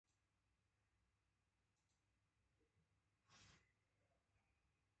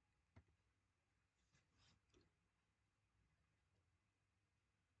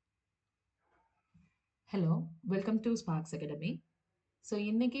Hello, welcome to SPAARKZ Academy. So,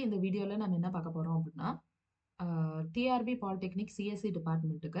 இன்னைக்கு இந்த வீடியோல நம்ம என்ன பார்க்க போறோம் அப்படின்னா, TRB Polytechnic CSE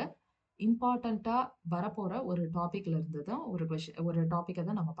டிபார்ட்மெண்ட்டுக்கு இம்பார்ட்டண்ட்டா வரப்போற ஒரு டாபிக்ல இருந்து தான் ஒரு டாபிக்க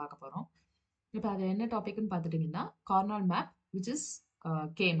தான் நம்ம பார்க்க போறோம். இப்ப அது என்ன டாபிக்ன்னு பார்த்துட்டீங்கன்னா, Cornell map which is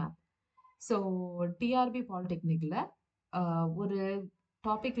K map. So, TRP பாலிடெக்னிக்ல ஒரு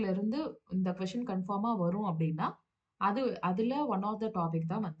டாபிக்ல இருந்து இந்த கொஸ்டின் கன்ஃபார்மா வரும் அப்படின்னா, அதுல ஒன் ஆஃப் த டாபிக்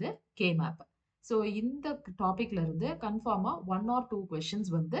தான் வந்து கே மேப். ஸோ இந்த டாபிக்ல இருந்து கன்ஃபார்மா 1 ஆர் 2 கொஸ்டின்ஸ்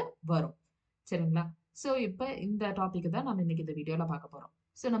வந்து வரும். சரிங்களா? ஸோ இப்ப இந்த டாபிக் தான் நம்ம இன்னைக்கு இந்த வீடியோல பார்க்க போறோம்.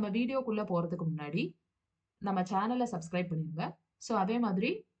 ஸோ நம்ம வீடியோக்குள்ள போறதுக்கு முன்னாடி நம்ம சேனலை சப்ஸ்கிரைப் பண்ணிருங்க. ஸோ அதே மாதிரி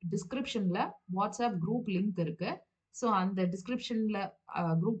டிஸ்கிரிப்ஷன்ல வாட்ஸ்அப் குரூப் லிங்க் இருக்கு. ஸோ அந்த டிஸ்கிரிப்ஷன்ல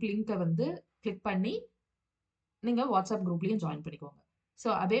குரூப் லிங்கை வந்து கிளிக் பண்ணி நீங்க வாட்ஸ்அப் குரூப்லயும் ஜாயின் பண்ணிக்கோங்க. ஸோ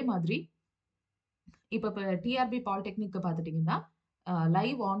அதே மாதிரி இப்ப டிஆர்பி பாலிடெக்னிக் பார்த்துட்டீங்கன்னா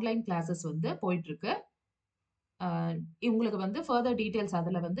லைவ் ஆன்லைன் கிளாஸஸ் வந்து போயிட்டு இருக்கு. உங்களுக்கு வந்து ஃபர்தர் டீடைல்ஸ்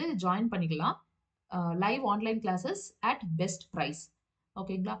அதில் வந்து ஜாயின் பண்ணிக்கலாம். Live online classes at best price.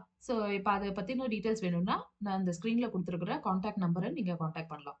 ஓகேங்களா? ஸோ இப்போ அதை பற்றின டீட்டெயில்ஸ் வேணும்னா நான் இந்த ஸ்க்ரீனில் கொடுத்துருக்குற காண்டாக்ட் நம்பரை நீங்கள்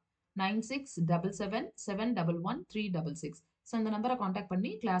காண்டாக்ட் பண்ணலாம். 9677711366. ஸோ இந்த நம்பரை காண்டாக்ட்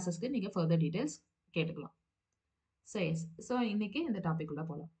பண்ணி கிளாஸஸ்க்கு நீங்கள் ஃபர்தர் டீடைல்ஸ் கேட்டுக்கலாம். ஸோ எஸ், ஸோ இன்னைக்கு இந்த டாபிக் உள்ள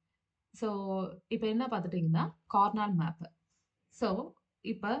போகலாம். ஸோ இப்போ என்ன பார்த்துட்டிங்கன்னா கார்னல் மேப். ஸோ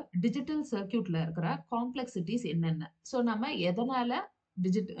இப்போ டிஜிட்டல் சர்க்கியூட்ல இருக்கிற காம்ப்ளெக்சிட்டிஸ் என்னென்ன? ஸோ நம்ம எதனால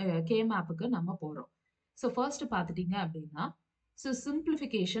கே மேப்புக்கு நம்ம போறோம்? ஸோ ஃபர்ஸ்ட் பார்த்துட்டீங்க அப்படின்னா, so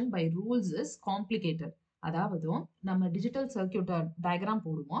simplification by rules is complicated. அதாவது நம்ம டிஜிட்டல் சர்க்கியூட் டயக்ராம்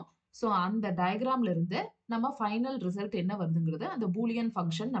போடுவோம். ஸோ அந்த டயக்ராம்ல இருந்து நம்ம ஃபைனல் ரிசல்ட் என்ன வருதுங்கிறது அந்த பூலியன்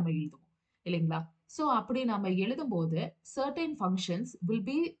ஃபங்க்ஷன் நம்ம எழுதுவோம் இல்லைங்களா? ஸோ அப்படி நம்ம எழுதும்போது certain functions will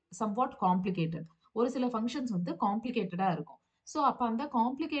be somewhat complicated. ஒரு சில ஃபங்க்ஷன்ஸ் வந்து காம்ப்ளிகேட்டடா இருக்கும். ஸோ அப்போ அந்த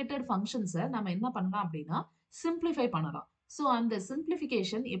காம்ப்ளிகேட்டட் ஃபங்க்ஷன்ஸை நம்ம என்ன பண்ணலாம் அப்படின்னா சிம்பிளிஃபை பண்ணலாம். ஸோ அந்த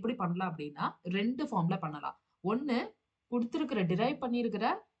சிம்பிளிஃபிகேஷன் எப்படி பண்ணலாம் அப்படின்னா 2 ஃபார்ம்ல பண்ணலாம். ஒன்று கொடுத்துருக்கிற டிரைவ் பண்ணியிருக்கிற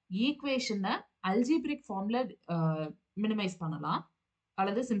ஈக்குவேஷனை அல்ஜிப்ரிக் ஃபார்ம்ல மினிமைஸ் பண்ணலாம்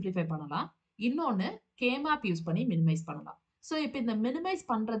அல்லது சிம்பிளிஃபை பண்ணலாம். இன்னொன்று கே மேப் யூஸ் பண்ணி மினிமைஸ் பண்ணலாம். ஸோ இப்போ இந்த மினிமைஸ்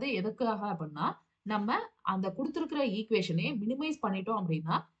பண்றது எதுக்காக அப்படின்னா, நம்ம அந்த கொடுத்துருக்கிற ஈக்குவேஷனே மினிமைஸ் பண்ணிட்டோம்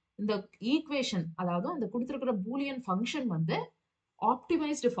அப்படின்னா இந்த ஈக்குவேஷன் அதாவது அந்த கொடுத்துருக்கிற பூலியன் ஃபங்க்ஷன் வந்து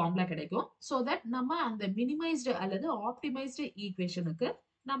ஆப்டிமைஸ்டு ஃபார்ம்ல கிடைக்கும். ஸோ தட் நம்ம அந்த மினிமைஸ்டு அல்லது ஆப்டிமைஸ்டு ஈக்குவேஷனுக்கு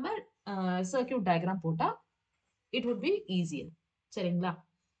நம்ம சர்க்கியூட் டயக்ராம் போட்டா இட் வுட் பி ஈஸியர். சரிங்களா?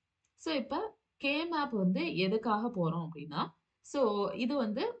 ஸோ இப்போ கே மேப் வந்து எதுக்காக போறோம் அப்படின்னா, ஸோ இது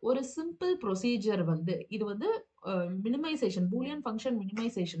வந்து ஒரு சிம்பிள் ப்ரொசீஜர் வந்து இது வந்து மினிமைசேஷன் பூலியன் ஃபங்க்ஷன்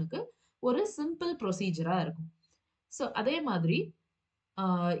மினிமைசேஷனுக்கு ஒரு சிம்பிள் ப்ரொசீஜரா இருக்கும். ஸோ அதே மாதிரி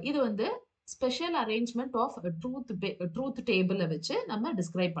இது வந்து ஸ்பெஷல் அரேஞ்ச்மெண்ட் ஆஃப் ட்ரூத் டேபிளை வச்சு நம்ம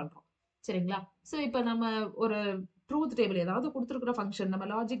டிஸ்கிரைப் பண்றோம். சரிங்களா? ஸோ இப்போ நம்ம ஒரு ட்ரூத் டேபிள் ஏதாவது கொடுத்துருக்கிற ஃபங்க்ஷன் நம்ம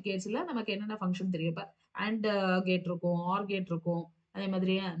லாஜிக் கேட்ஸ்ல நமக்கு என்னென்ன ஃபங்க்ஷன் தெரியும். இப்போ அண்ட் கேட் இருக்கும், ஆர் கேட் இருக்கும், அதே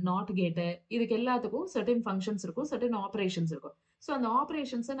மாதிரி நாட் கேட்டு, இதுக்கு எல்லாத்துக்கும் சர்டன் ஃபங்க்ஷன்ஸ் இருக்கும், சர்டன் ஆப்ரேஷன்ஸ் இருக்கும். ஸோ அந்த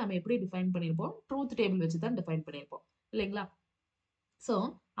ஆப்ரேஷன்ஸை நம்ம எப்படி டிஃபைன் பண்ணியிருப்போம்? ட்ரூத் டேபிள் வச்சு தான் டிஃபைன் பண்ணியிருப்போம் இல்லைங்களா? ஸோ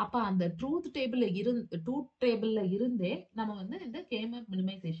அப்ப அந்த ட்ரூத் டேபிள்ல இருந்தே நம்ம வந்து இந்த கே மேப்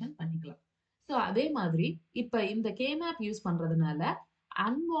மினிமைசேஷன் பண்ணிக்கலாம். ஸோ அதே மாதிரி இப்ப இந்த கே மேப் யூஸ் பண்றதுனால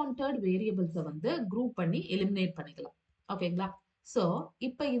அன்வான்ட் வேரியபிள்ஸை வந்து குரூப் பண்ணி எலிமினேட் பண்ணிக்கலாம். ஓகேங்களா? ஸோ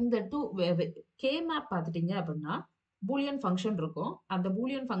இப்ப இந்த கே மேப் பார்த்துட்டீங்க அப்படின்னா பூலியன் ஃபங்க்ஷன் இருக்கும். அந்த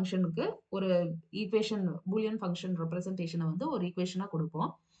பூலியன் ஃபங்க்ஷனுக்கு ஒரு ஈக்குவேஷன் பூலியன் ஃபங்க்ஷன் ரெப்ரசன்டேஷனை வந்து ஒரு ஈக்குவேஷனா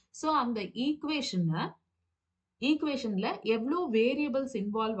கொடுப்போம். ஸோ அந்த ஈக்குவேஷன்ல எவ்வளோ வேரியபிள்ஸ்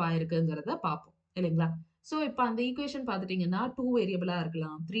இன்வால்வ் ஆயிருக்குங்கிறத பார்ப்போம் இல்லைங்களா? ஸோ இப்போ அந்த ஈக்குவேஷன் பார்த்துட்டீங்கன்னா 2 வேரியபிளா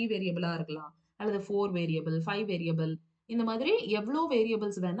இருக்கலாம், 3 வேரியபிளா இருக்கலாம், அல்லது 4 வேரியபிள், 5 வேரியபிள், இந்த மாதிரி எவ்வளோ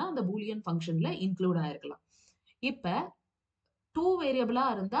வேரியபிள்ஸ் வேணா அந்த பூலியன் ஃபங்க்ஷன்ல இன்க்ளூட் ஆயிருக்கலாம். இப்போ 2 வேரியபிளா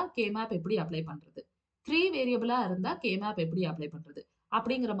இருந்தா கே மேப் எப்படி அப்ளை பண்றது, 3 வேரியபிளா இருந்தா கே மேப் எப்படி அப்ளை பண்றது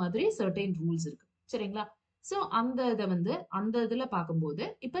அப்படிங்கிற மாதிரி சர்டைன் ரூல்ஸ் இருக்கு. சரிங்களா? ஸோ அந்த இதை வந்து அந்த இதுல பார்க்கும்போது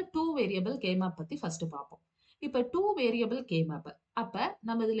இப்போ 2 வேரியபிள் கே மேப் பத்தி ஃபர்ஸ்ட் பார்ப்போம். இப்ப 2 வேரியபிள் கே மேப். அப்ப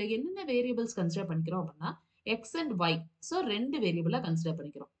நம்ம இதுல என்னென்ன வேரியபிள்ஸ் கன்சிடர் பண்ணிக்கிறோம் அப்படின்னா X and Y. So 2 வேரியபிளா consider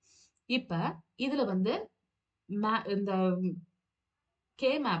பண்ணிக்கிறோம். இப்ப இதுல வந்து இந்த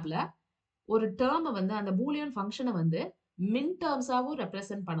கே மேப்ல ஒரு டேர்ம் வந்து அந்த பூலியன் ஃபங்க்ஷனை வந்து மின் டேர்ம்ஸாவும்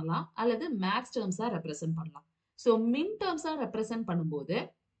ரெப்ரசென்ட் பண்ணலாம் அல்லது மேக்ஸ் டேர்ம்ஸா ரெப்ரசென்ட் பண்ணலாம். ஸோ மின் டேர்ம்ஸா ரெப்ரசென்ட் பண்ணும்போது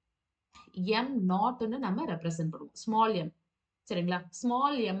எம் நாட்னு நம்ம ரெப்ரசென்ட் பண்ணுவோம், ஸ்மால் எம். சரிங்களா?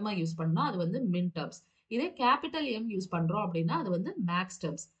 ஸ்மால் எம் யூஸ் பண்ணா அது வந்து மின் டேர்ம்ஸ். இதே கேபிட்டல் எம் யூஸ் பண்றோம் அப்படின்னா அது வந்து மேக்ஸ்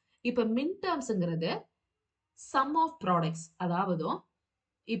டேர்ம்ஸ். இப்ப மின் டேர்ம்ஸ்ங்கிறது சம் ஆஃப் ப்ராடக்ட்ஸ். அதாவது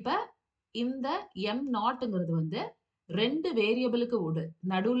இப்ப இந்த எம் நாட்ங்கிறது வந்து 2 வேரியபிளுக்கு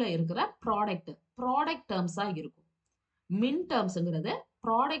நடுவுல இருக்கிற ப்ராடக்ட். ப்ராடக்ட் டேர்ம்ஸா இருக்கும். மின் டேர்ம்ஸ்ங்கிறது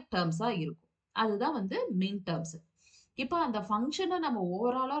ப்ராடக்ட் டேர்ம்ஸா இருக்கும். அதுதான் வந்து மின் டேர்ம்ஸ். இப்போ அந்த ஃபங்க்ஷனை நம்ம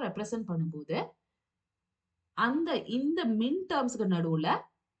ஓவராலா ரெப்ரசென்ட் பண்ணும்போது இந்த மின் டேர்ம்ஸ்க்கு நடுவுல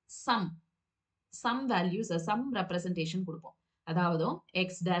சம் வேல்யூஸ் ரெப்ரசன்டேஷன் கொடுப்போம். அதாவது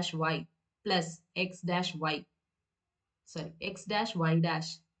X dash Y plus X dash Y x dash y dash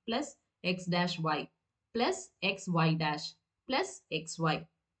plus x dash y plus xy dash plus xy.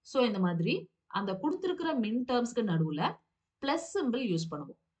 So இந்த மாதிரி அந்த கொடுத்திருக்கிற மின் டேர்ம்ஸ்க்கு நடுவுல பிளஸ் சிம்பிள் யூஸ்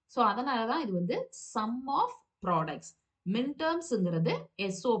பண்ணுவோம். ஸோ அதனால தான் இது வந்து சம் ஆஃப் ப்ராடக்ட்ஸ். மின் டேர்ம்ஸ்ங்கிறது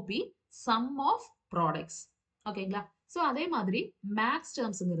எஸ்ஓபி சம் ஆஃப் ப்ராடக்ட்ஸ். ஓகேங்களா? ஸோ அதே மாதிரி மேக்ஸ்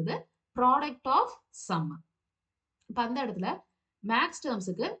டேர்ம்ஸ்ங்கிறது ப்ராடக்ட் ஆஃப் சம். இப்போ அந்த இடத்துல மேக்ஸ்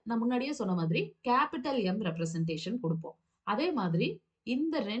டேர்ம்ஸுக்கு நான் முன்னாடியே சொன்ன மாதிரி கேபிட்டல் எம் ரெப்ரசன்டேஷன் கொடுப்போம். அதே மாதிரி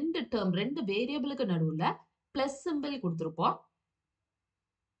இந்த ரெண்டு வேரியபிளுக்கு நடுவுல பிளஸ் சிம்பிள் கொடுத்துருப்போம்.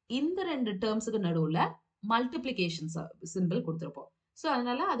 இந்த ரெண்டு டேர்ம்ஸுக்கு நடுவுல மல்டிப்ளிகேஷன் சிம்பிள் கொடுத்துருப்போம். ஸோ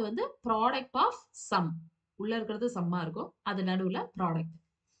அதனால அது வந்து ப்ராடக்ட் ஆஃப் சம். உள்ள இருக்கிறது சம்மா இருக்கும், அது நடுவுல ப்ராடக்ட்.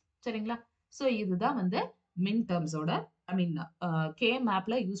 சரிங்களா? ஸோ இதுதான் வந்து மின் டேர்ம்ஸோட கே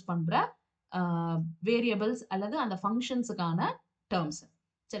மேப்ல யூஸ் பண்ற வேரியபிள்ஸ் அல்லது அந்த ஃபங்க்ஷன்ஸுக்கான டேர்ம்ஸ்.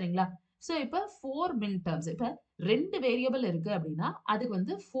 சரிங்களா? ஸோ இப்போ 4 மின் டேர்ம்ஸ். இப்போ 2 வேரியபிள் இருக்கு அப்படின்னா அதுக்கு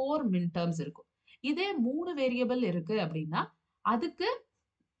வந்து 4 மின் டேர்ம்ஸ் இருக்கும். இதே 3 வேரியபிள் இருக்கு அப்படின்னா அதுக்கு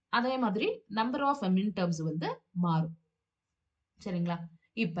அதே மாதிரி நம்பர் ஆஃப் மின் டேர்ம்ஸ் வந்து மாறும். சரிங்களா?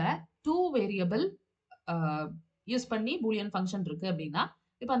 இப்போ 2 வேரியபிள் யூஸ் பண்ணி பூலியன் ஃபங்க்ஷன் இருக்கு அப்படின்னா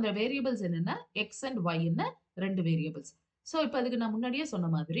இப்போ அந்த வேரியபிள்ஸ் என்னென்ன எக்ஸ் அண்ட் ஒய்ன்னு 2 வேரியபிள்ஸ். ஸோ இப்போ அதுக்கு நான் முன்னாடியே சொன்ன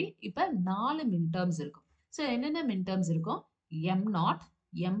மாதிரி இப்போ 4 மின் டேர்ம்ஸ் இருக்கும். ஸோ என்னென்ன மின் டேர்ம்ஸ் இருக்கும்? m0,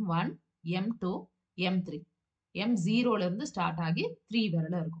 m1, m2, m3. m0ல இருந்து ஸ்டார்ட் ஆகி 3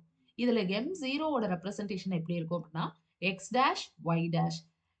 வரல இருக்கும். இதுல m0ஓட ரெப்ரசன்டேஷன் எப்படி இருக்கும் அப்படின்னா x dash y dash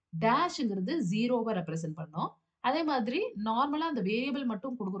டேஷ்ங்கிறது 0வை represent பண்ணோம். அதே மாதிரி நார்மலா அந்த வேரியபிள்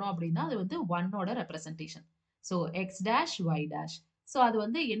மட்டும் கொடுக்குறோம் அப்படின்னா அது வந்து 1ஓட representation. So x dash y dash. So அது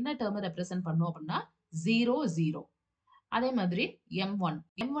வந்து என்ன டேர்ம் ரெப்ரசென்ட் பண்ணோம் அப்படின்னா 0 0. அதே மாதிரி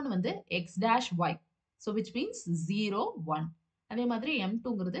m1 வந்து x dash y. So which means 0 1. அதே மாதிரி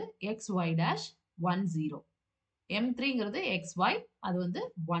m2ங்கிறது xy dash 1 0. m3ங்கிறது xy, அது வந்து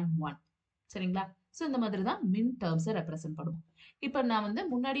 1 1. சரிங்களா? ஸோ இந்த மாதிரி தான் மின் டேர்ம்ஸை ரெப்ரசென்ட் பண்ணுவோம். இப்போ நான் வந்து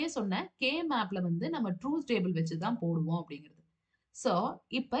முன்னாடியே சொன்னேன் கே மேப்ல வந்து நம்ம ட்ரூத் டேபிள் வச்சு தான் போடுவோம் அப்படிங்கிறது. ஸோ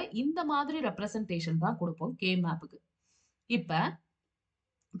இப்போ இந்த மாதிரி ரெப்ரசன்டேஷன் தான் கொடுப்போம் கே மேப்புக்கு. இப்போ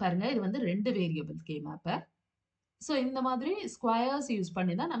பாருங்க, இது வந்து 2 வேரியபிள் கே மேப்பை. ஸோ இந்த மாதிரி ஸ்கொயர்ஸ் யூஸ்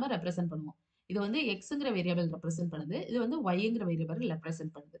பண்ணி தான் நம்ம ரெப்ரசென்ட் பண்ணுவோம். இது வந்து எக்ஸுங்கிற வேரியபிள் ரெப்ரசென்ட் பண்ணுது, இது வந்து ஒய்ங்கிற வேரியபிள்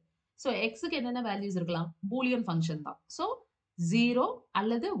ரெப்ரசென்ட் பண்ணுது. ஸோ எக்ஸுக்கு என்னென்ன வேல்யூஸ் இருக்கலாம்? பூலியன் ஃபங்க்ஷன் தான். ஸோ 0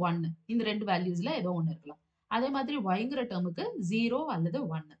 அல்லது 1 இந்த 2 வேல்யூஸ்ல ஏதோ ஒன்று இருக்கலாம். அதே மாதிரி ஒய்ங்கிற டேர்முக்கு 0 அல்லது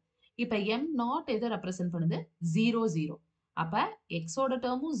 1. இப்போ m0 எதை ரெப்ரசென்ட் பண்ணுது? 0 0. அப்ப எக்ஸோட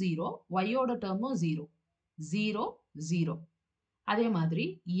டேர்மும் 0, ஒய்யோட டேர்மும் 0 0 0. அதே மாதிரி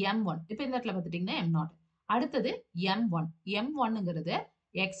m1 இப்போ இந்த இடத்துல பார்த்துட்டீங்கன்னா m0. அடுத்தது m1ங்கிறது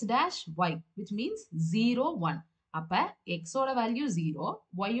x dash y which means 0 1. அப்ப x ஓட வேல்யூ 0,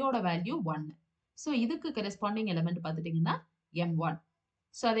 y ஓட வேல்யூ 1. ஸோ இதுக்கு கரெஸ்பாண்டிங் எலிமெண்ட் பார்த்துட்டீங்கன்னா m1.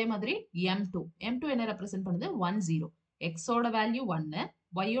 ஸோ அதே மாதிரி m2 என்ன ரெப்ரசென்ட் பண்ணுது? 1 0. x ஓட வேல்யூ 1,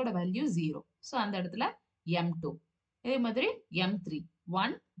 y ஓட வேல்யூ 0. ஸோ அந்த இடத்துல m2. இதே மாதிரி m3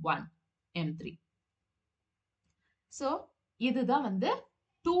 1 1 m3. ஸோ இதுதான் வந்து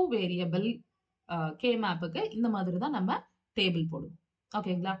 2 வேரியபிள் கே மேப்புக்கு இந்த மாதிரி தான் நம்ம டேபிள் போடுவோம்.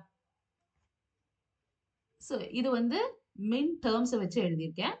 ஓகேங்களா? ஸோ இது வந்து மின் டேர்ம்ஸை வச்சு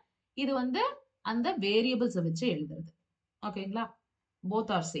எழுதியிருக்கேன். இது வந்து அந்த வேரியபிள்ஸை வச்சு எழுதுறது. ஓகேங்களா?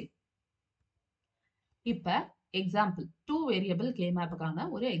 Both are same. இப்போ எக்ஸாம்பிள் 2 வேரியபிள் கே மேப்புக்கான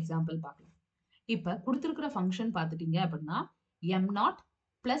ஒரு எக்ஸாம்பிள் பார்க்கலாம். இப்போ கொடுத்துருக்கிற ஃபங்க்ஷன் பார்த்துட்டீங்க அப்படின்னா m0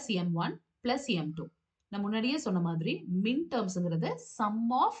 plus m1 plus m2. நான் முன்னாடியே சொன்ன மாதிரி மின் டேர்ம்ஸ்ங்கிறது சம்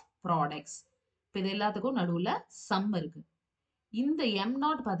ஆஃப் ப்ராடக்ட்ஸ். இப்போ இது எல்லாத்துக்கும் நடுவில் சம் இருக்கு. இந்த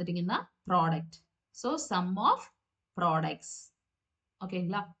m0 பார்த்துட்டீங்கன்னா product. So some of products.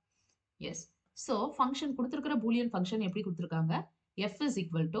 ஓகேங்களா? எஸ். ஸோ ஃபங்க்ஷன் கொடுத்துருக்கிற பூலியன் ஃபங்க்ஷன் எப்படி கொடுத்துருக்காங்க? f is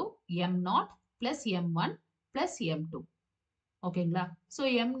equal to m0 plus m1 plus m2. ஓகேங்களா? ஸோ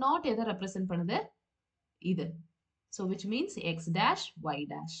m0 எதை ரெப்ரசென்ட் பண்ணுது? இது. So which means x dash y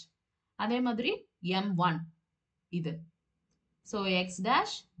dash. அதே மாதிரி m1 இது. So x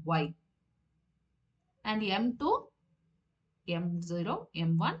dash y. And m2 m0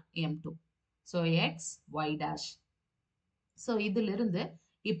 m1 m2. So x y dash. So இதிலிருந்து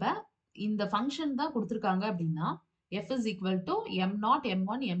இப்போ இந்த ஃபங்க்ஷன் தான் கொடுத்துருக்காங்க அப்படின்னா f is equal to m0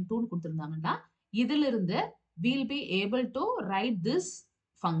 m1 m2ன்னு கொடுத்துருந்தாங்கன்னா இதிலிருந்து we'll be able to write this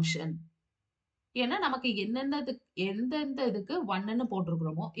function. ஏன்னா நமக்கு எந்தெந்த இதுக்கு 1ன்னு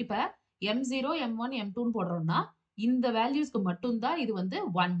போட்டிருக்கிறோமோ, இப்ப M0, M1, M2ன்னு போடுறோம்னா, இந்த வேல்யூஸ்க்கு மட்டும் தான் இது வந்து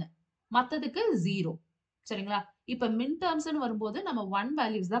 1. மத்ததுக்கு 0. சரிங்களா? இப்ப மின் டெர்ம்ஸ்ன்னு வரும்போது நம்ம 1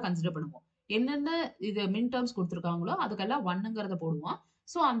 வேல்யூஸ் தான் கன்சிடர் பண்ணுவோம். என்னென்ன இது மின் டெர்ம்ஸ் குடுத்துருக்காங்களோ, அதுக்கெல்லாம் 1ங்கிறத போடுவோம்.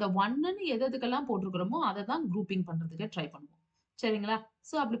 சோ அந்த 1ன்னு எதுக்கெல்லாம் போட்டிருக்கிறோமோ, அத தான் குரூப்பிங் பண்றதுக்கு ட்ரை பண்ணுவோம். சரிங்களா?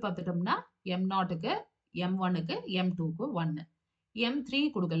 சோ அப்படி பார்த்துட்டோம்னா, M0க்கு, M1க்கு, M2க்கு 1. M3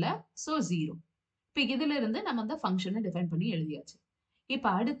 குடுக்கல. சோ 0. இப்ப இதிலிருந்து நம்ம அந்த ஃபங்ஷன டிஃபைன் பண்ணி எழுதியாச்சு. இப்ப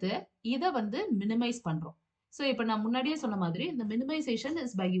அடுத்து இத வந்து மினிமைஸ் பண்றோம். சோ இப்ப நான் முன்னாடியே சொன்ன மாதிரி இந்த மினிமைசேஷன்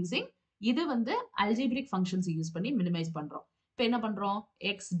இஸ் பை யூசிங் இது வந்து அல்ஜீப்ரிக் ஃபங்ஷன்ஸ் யூஸ் பண்ணி மினிமைஸ் பண்றோம். இப்ப என்ன பண்றோம்?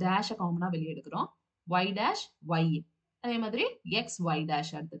 எக்ஸ் டேஷ காமனா வெளிய எடுக்கிறோம். Y dash Y. அதே மாதிரி எக்ஸ் ஒய்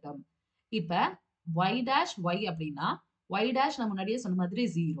டேஷ் அடுத்த டெர்ம். இப்ப ஒய் டேஷ் ஒய் அப்படின்னா ஒய் டேஷ் நான் முன்னாடியே சொன்ன மாதிரி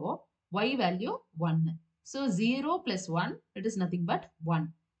 0, Y value 1. So 0 plus 1 it is nothing but 1.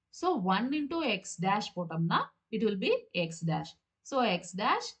 So 1 into x dash போட்டோம்னா it will be x dash. So x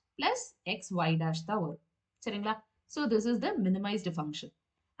dash plus xy dash தான் வரும். சரிங்களா? So this is the minimized function.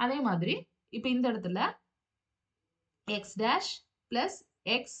 அதே மாதிரி இப்ப இந்த இடத்துல x dash plus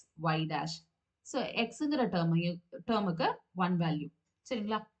xy dash. So xங்கிற டேர்முக்கு 1 value.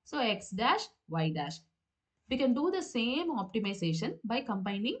 சரிங்களா? So x dash y dash. We can do the same optimization by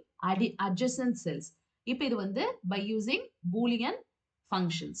combining adjacent cells. இப்ப இது வந்து by using boolean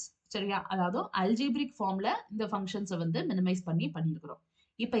functions. சரியா? அதாவது algebraic formல இந்த functions வந்து minimize பண்ணியிருக்கிறோம்.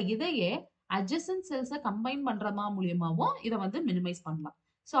 இப்ப இதையே adjacent cells combine பண்றமா மூலியமாவும் இத வந்து minimize பண்ணலாம்.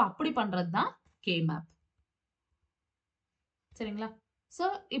 சோ அப்படி பண்றது தான் K-map. சரிங்களா? சோ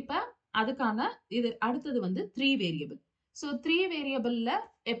இப்ப அதுக்கான இது அடுத்தது வந்து 3 வேரியபிள். சோ 3 வேரியபிள்ல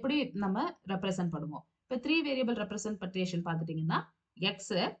எப்படி நம்ம ரெப்ரசன்ட் பண்ணுவோம்? இப்ப 3 வேரியபிள் ரெப்ரசன்டேஷன் பார்த்துட்டீங்கன்னா x,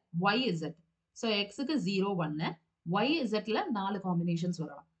 y, z. So xக்கு 0, 1, y, zல 4 combinations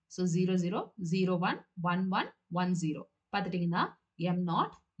வரலாம். சோ 0, 0, 0, 1, 1, 1, 1, 0. பார்த்துட்டீங்கன்னா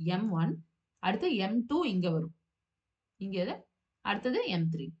M0, M1, அடுத்து M2 இங்க வரும். இங்க அடுத்தது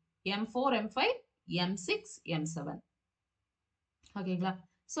M3, M4, M5, M6, M7. ஓகேங்களா?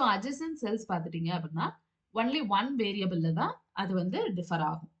 சோ adjacent cells பார்த்துட்டீங்க அப்படின்னா only one variableல தான் அது வந்து டிஃபர்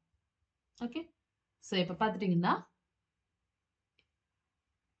ஆகும். ஓகே? சோ இப்ப பார்த்துட்டீங்கன்னா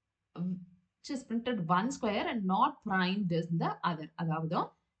which is printed one square and not primed in the other. அதாவது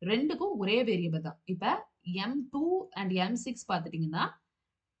ரெண்டுக்கும் ஒரே வேரியபிள் தான். இப்ப M2 and M6 பார்த்துட்டீங்கன்னா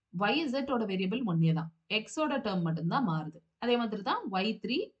YZ ஓட வேரியபிள் ஒன்னே தான். X ஓட டேர்ம் மட்டும் தான் மாறுது. அதே மாதிரி தான்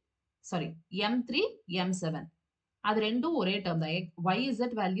M3, M7. அது ரெண்டும் ஒரே டேர்ம் தான். YZ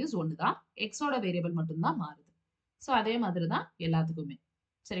வேல்யூஸ் ஒன்னு தான். X ஓட வேரியபிள் மட்டும் தான் மாறுது. சோ அதே மாதிரி தான் எல்லாத்துக்குமே.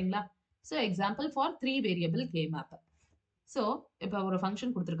 சரிங்களா? So example for 3 variable K-map. So, இப்ப ஒரு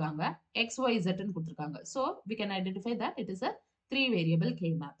ஃபங்க்ஷன் கொடுத்திருக்காங்க. XYZ ன்னு கொடுத்திருக்காங்க. So, we can identify that it is a 3 variable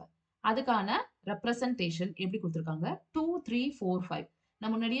K-map. அதுக்கான ரெப்ரசன்டேஷன் எப்படி கொடுத்திருக்காங்க? 2, 3, 4, 5.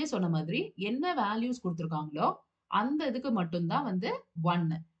 நான் முன்னாடியே சொன்ன மாதிரி என்ன வேல்யூஸ் கொடுத்திருக்காங்களோ அந்த இதுக்கு மட்டும் தான் வந்து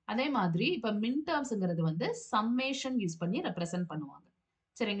 1. அதே மாதிரி இப்ப மின் டெர்ம்ஸ்ங்கிறது வந்து சம்மேஷன் யூஸ் பண்ணி ரெப்ரசன்ட் பண்ணுவாங்க.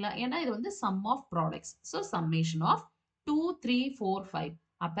 சரிங்களா? ஏன்னா இது வந்து some of products. So, summation of 2, 3, 4, 5.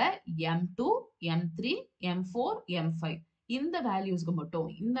 அப்ப M2, M3, M4, M5. இந்த வேல்யூஸ்க்கு மட்டும்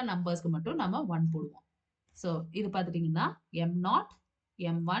இந்த நம்பர்ஸ்க்கு மட்டும் நம்ம 1 போடுவோம். சோ இது பார்த்துட்டீங்கன்னா M0,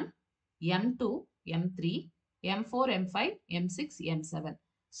 M1, M2, M3, M4, M5, M6, M7.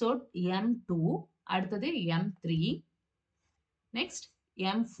 So M2 அடுத்தது M3, next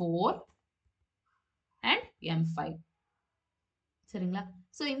M4 and M5. சரிங்களா?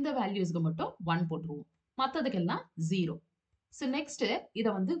 சோ இந்த வேல்யூஸ்க்கு மட்டும் 1 போட்டுருவோம். மத்ததுக்கெல்லாம் 0. சோ நெக்ஸ்ட் இத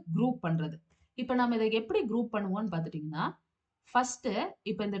வந்து குரூப் பண்றது. இப்ப நம்ம இதை எப்படி குரூப் பண்ணுவோம்னு பார்த்துட்டீங்கன்னா ஃபர்ஸ்ட்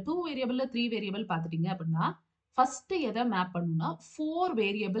இப்ப இந்த 2 வேரியபிள்ல 3 வேரியபிள் பார்த்துட்டீங்க அப்படின்னா ஃபர்ஸ்ட் எதை மேப் பண்ணணும்னா 4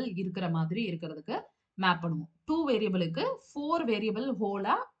 வேரியபிள் இருக்கிற மாதிரி இருக்கிறதுக்கு மேப் பண்ணுவோம். 2 வேரியபிளுக்கு 4 வேரியபிள்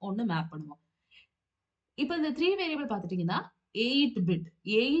ஹோலா ஒன்னு மேப் பண்ணுவோம். இப்ப இந்த 3 வேரியபிள் பார்த்துட்டீங்கன்னா 8 பிட்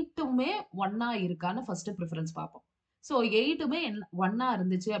 8மே ஒன்னா இருக்கான்னு ஃபர்ஸ்ட் ப்ரிஃபரன்ஸ் பார்ப்போம். சோ 8மே ஒன்னா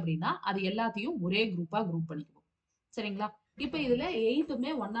இருந்துச்சு அப்படின்னா அது எல்லாத்தையும் ஒரே குரூப்பா குரூப் பண்ணிக்குவோம். சரிங்களா? இப்ப இதுல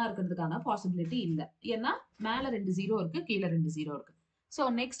 8மே ஒன்னா இருக்கிறதுக்கான பாசிபிலிட்டி இல்ல. ஏன்னா மேல 2 0 இருக்கு, கீழ 2 0 இருக்கு. சோ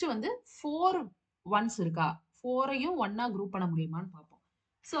நெக்ஸ்ட் வந்து 4 ஒன்ஸ் இருக்கா? 4ஐயும் ஒன்னா குரூப் பண்ண முடியுமான்னு பார்ப்போம்.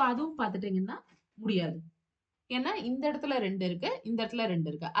 சோ அதுவும் பார்த்துட்டீங்கன்னா முடியாது. ஏன்னா இந்த இடத்துல 2 இருக்கு, இந்த இடத்துல 2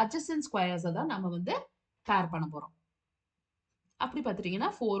 இருக்கு. அட்ஜசன்ட் ஸ்கொயர்ஸ் தான் நம்ம வந்து பேர் பண்ண போறோம். அப்படி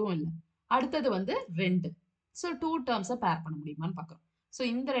பார்த்துட்டீங்கன்னா 4ம் இல்ல. அடுத்தது வந்து 2. சோ 2 டேர்ம்ஸை பேர் பண்ண முடியுமான்னு பார்க்கறோம். சோ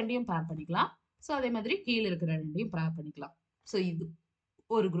இந்த ரெண்டையும் பேர் பண்ணிக்கலாம். சோ அதே மாதிரி கீழ இருக்கிற ரெண்டையும் பேர் பண்ணிக்கலாம். சோ இது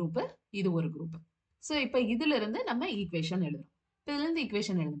ஒரு குரூப், இது ஒரு குரூப். சோ இப்ப இதுல இருந்து நம்ம ஈக்குவேஷன் எழுதுறோம். இதுல இருந்து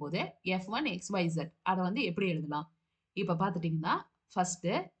ஈக்குவேஷன் எழுதும்போது F1 XYZ அத வந்து எப்படி எழுதலாம்? இப்ப பாத்துட்டீங்கன்னா ஃபர்ஸ்ட்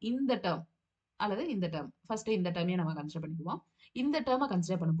இந்த டேர்ம் அல்லது இந்த டேர்ம். ஃபர்ஸ்ட் இந்த டேர்மையே நம்ம கன்சிடர் பண்ணிக்குவோம். இந்த டேர்மை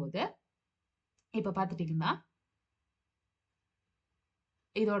கன்சிடர் பண்ணும்போது இப்ப பார்த்துட்டீங்கன்னா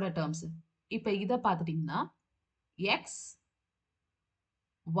இதோட டேர்ம்ஸ். இப்ப இத பார்த்துட்டீங்கன்னா x,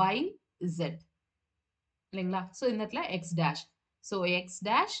 y, z இல்லைங்களா? ஸோ இந்த இடத்துல x dash. So x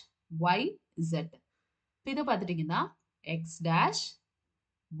dash, y, z. இத பார்த்துட்டீங்கன்னா x dash,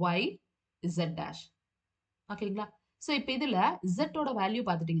 y, z dash. ஓகேங்களா? ஸோ இப்ப இதுல z ஓட வேல்யூ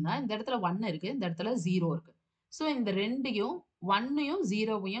பார்த்துட்டீங்கன்னா இந்த இடத்துல 1 இருக்கு, இந்த இடத்துல 0 இருக்கு. ஸோ இந்த 2யும் 1யும்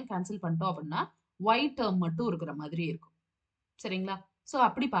 0வையும் கேன்சல் பண்ணிட்டோம் அப்படின்னா y டேர்ம் மட்டும் இருக்கிற மாதிரி இருக்கும். சரிங்களா? ஸோ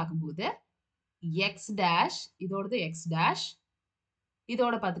அப்படி பார்க்கும்போது x டேஷ் இதோடது x டேஷ்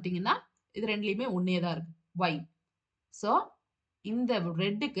இதோட பார்த்துட்டீங்கன்னா இது ரெண்டுலயுமே ஒன்னே தான் இருக்கு y. ஸோ இந்த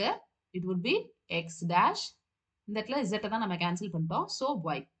ரெட்டுக்கு it would be x dash. இந்த இடத்துல z தான் நம்ம கேன்சல் பண்ணிட்டோம். So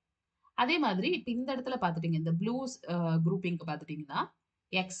y. அதே மாதிரி இப்ப இந்த இடத்துல பார்த்துட்டீங்க இந்த ப்ளூ குரூப்பிங்க்கு பார்த்துட்டீங்கன்னா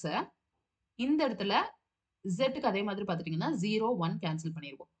x இந்த இடத்துல z அதே மாதிரி பார்த்துட்டீங்கன்னா 0 1 கேன்சல்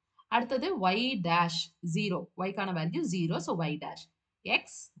பண்ணிடுவோம். அடுத்தது y dash 0 y-க்கான value 0 so y dash x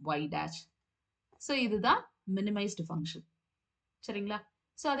y dash. So இதுதான் மினிமைஸ்டு ஃபங்க்ஷன். சரிங்களா?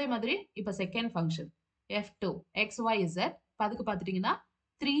 ஸோ அதே மாதிரி இப்போ செகண்ட் ஃபங்க்ஷன் f2 xyz அதுக்கு பார்த்துட்டீங்கன்னா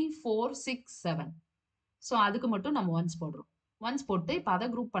 3 4 6 7. ஸோ அதுக்கு மட்டும் நம்ம ஒன்ஸ் போடுறோம். ஒன்ஸ் போட்டு இப்போ அதை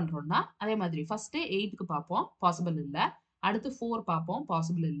குரூப் பண்றோம்னா அதே மாதிரி ஃபர்ஸ்ட் 8க்கு பார்ப்போம், பாசிபிள் இல்லை. அடுத்து 4 பார்ப்போம்,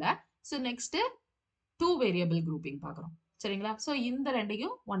 பாசிபிள் இல்லை. ஸோ நெக்ஸ்ட் 2 வேரியபிள் குரூப்பிங் பார்க்குறோம். சரிங்களா? ஸோ இந்த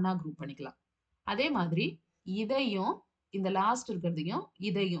ரெண்டையும் ஒன்னா குரூப் பண்ணிக்கலாம். அதே மாதிரி இதையும் இந்த லாஸ்ட் இருக்கிறதையும்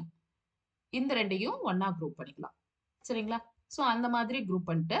இதையும் இந்த ரெண்டையும் ஒன்னா குரூப் பண்ணிக்கலாம். சரிங்களா? ஸோ அந்த மாதிரி குரூப்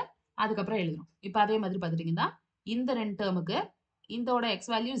பண்ணிட்டு அதுக்கப்புறம் எழுதுறோம். இப்போ அதே மாதிரி பார்த்துட்டீங்கன்னா இந்த ரெண்டு டேர்முக்கு இதோட x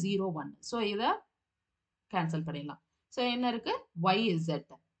வேல்யூ 0 1. ஸோ இதை கேன்சல் பண்ணிடலாம். ஸோ என்ன இருக்கு y z.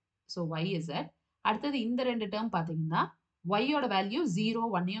 So y z. அடுத்தது இந்த ரெண்டு டேர்ம் பார்த்தீங்கன்னா y ஓட வேல்யூ 0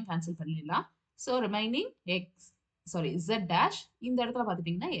 1யும் கேன்சல் பண்ணிடலாம். ஸோ ரிமைனிங் z டேஷ் இந்த இடத்துல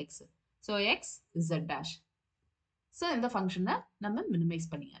பார்த்துட்டீங்கன்னா x. So x z dash. So இந்த ஃபங்க்ஷனை நம்ம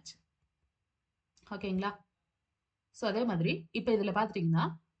மினிமைஸ் பண்ணியாச்சு. ஓகேங்களா? ஸோ அதே மாதிரி இப்போ இதில் பார்த்துட்டீங்கன்னா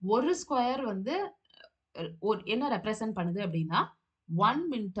ஒரு ஸ்கொயர் வந்து என்ன ரெப்ரசன்ட் பண்ணுது அப்படின்னா 1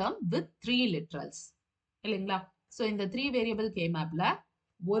 மின் டேர்ம் வித் 3 லிட்ரல்ஸ் இல்லைங்களா? ஸோ இந்த 3 வேரியபிள் கே மேப்ல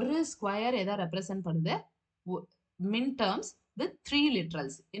ஒரு ஸ்கொயர் எதை ரெப்ரசன்ட் பண்ணுது மின் டேர்ம்ஸ் வித் 3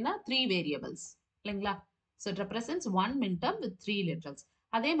 லிட்ரல்ஸ் என்ன 3 வேரியபிள்ஸ் இல்லைங்களா? ஸோ இட் ரெப்ரசன்ட்ஸ் 1 மின் டேர்ம் வித் 3 லிட்ரல்ஸ்.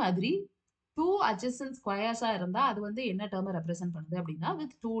 அதே மாதிரி 2 adjacent ஸ்கொயர்ஸா இருந்தா அது வந்து என்ன டேர்மை ரெப்ரசன்ட் பண்ணுது அப்படின்னா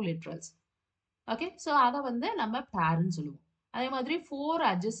வித் 2 லிட்ரல்ஸ். ஓகே, ஸோ அதை வந்து நம்ம பேர்ன்னு சொல்லுவோம். அதே மாதிரி 4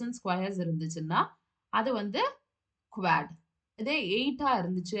 adjacent ஸ்கொயர்ஸ் இருந்துச்சுன்னா அது வந்து குவாட். இதே 8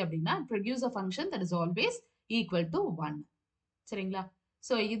 இருந்துச்சு அப்படின்னா produce a function that is always equal to 1. சரிங்களா?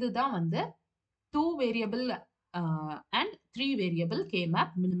 ஸோ இதுதான் வந்து 2 variable and 3 variable K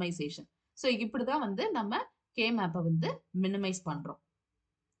map minimisation. So இப்படிதான் வந்து நம்ம கே மேப்பை வந்து மினிமைஸ் பண்றோம்.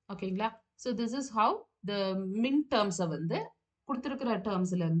 ஓகேங்களா? So this is how the மின் டேர்ம்ஸை வந்து கொடுத்துருக்கிற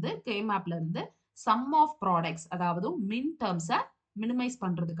டேர்ம்ஸ்ல இருந்து கே மேப்ல இருந்து சம் ஆஃப் ப்ராடக்ட்ஸ் அதாவது மின் டேர்ம்ஸை மினிமைஸ்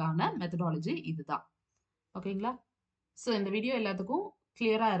பண்றதுக்கான மெத்தடாலஜி இதுதான். ஓகேங்களா? ஸோ இந்த வீடியோ எல்லாத்துக்கும்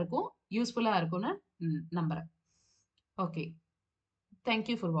கிளியரா இருக்கும், யூஸ்ஃபுல்லா இருக்கும்னு நம்புறேன். ஓகே,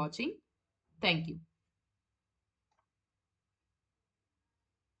 தேங்க்யூ ஃபார் வாட்சிங். தேங்க்யூ.